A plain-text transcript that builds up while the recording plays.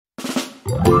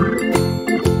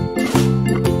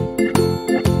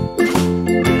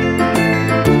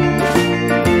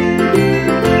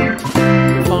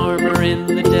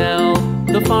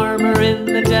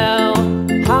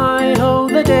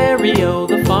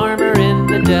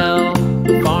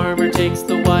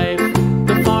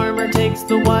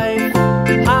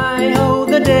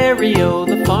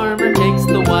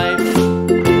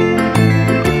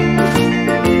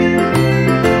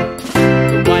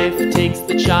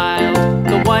child,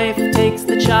 the wife takes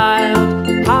the child.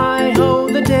 Hi-ho,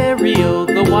 the dairy-o,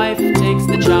 the wife takes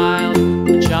the child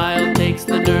takes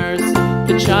the nurse,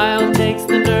 the child takes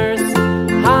the nurse.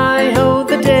 Hi-ho,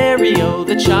 the dairy-o,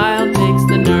 the child takes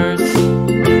the nurse.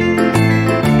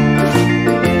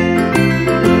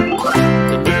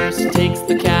 The nurse takes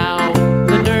the cow,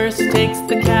 the nurse takes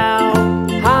the cow.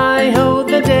 Hi-ho,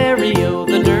 the dairy-o,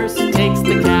 the nurse takes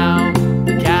the cow.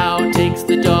 The cow takes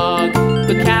the dog,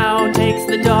 the cow takes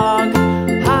the dog.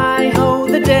 Hi-ho,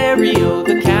 the dairy-o,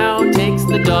 the cow takes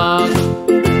the dog.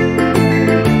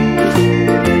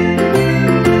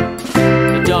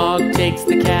 The dog takes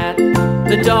the cat,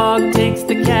 the dog takes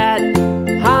the cat.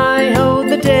 Hi-ho,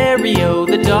 the dairy-o,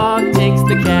 the dog takes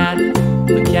the cat.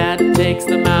 The cat takes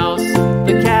the mouse,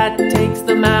 the cat takes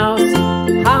the mouse.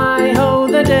 Hi-ho,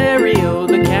 the dairy-o,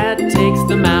 the cat takes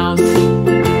the mouse.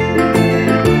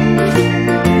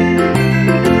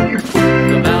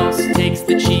 The mouse takes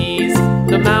the cheese,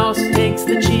 the mouse takes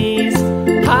the cheese.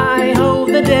 Hi-ho,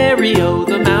 the dairy-o,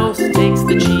 the mouse takes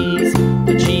the cheese.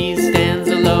 The cheese stands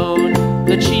alone,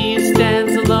 the cheese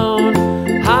stands alone.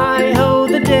 Hi-ho,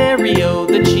 the dairy-o,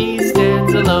 the cheese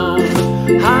stands alone.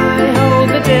 Hi-ho,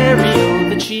 the dairy-o,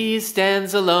 the cheese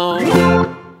stands alone.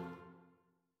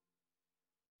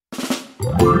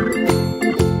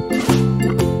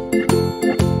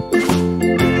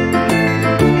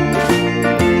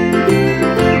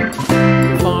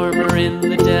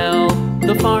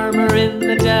 The farmer in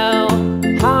the dell.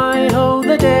 Hi-ho,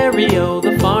 the dairy-o,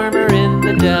 the farmer in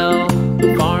the dell.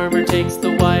 The farmer takes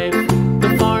the wife,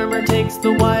 the farmer takes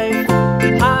the wife.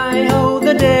 Hi-ho,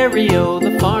 the dairy-o,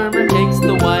 the farmer takes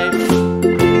the wife.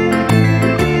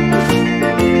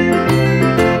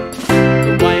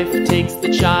 The wife takes the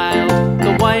child,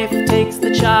 the wife takes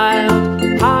the child.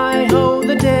 Hi-ho,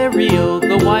 the dairy-o,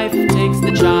 the wife takes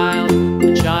the child.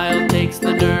 The child takes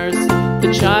the nurse,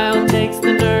 the child takes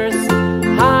the nurse.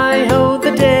 Hi-ho,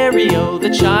 the dairy-o, the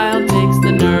child takes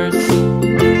the nurse.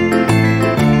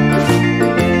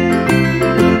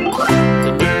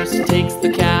 The nurse takes the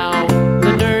cow,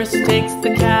 the nurse takes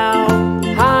the cow.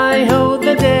 Hi-ho,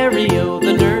 the dairy-o,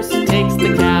 the nurse takes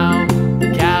the cow.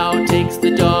 The cow takes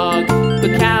the dog,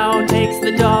 the cow takes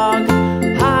the dog.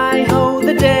 Hi-ho,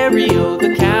 the dairy-o,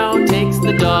 the cow takes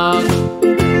the dog.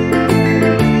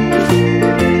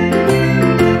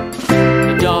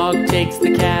 The dog takes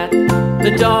the cat,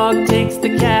 the dog takes the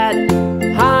cat.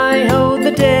 Hi-ho,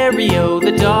 the dairy-o,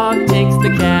 the dog takes the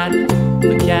cat.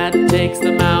 The cat takes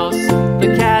the mouse,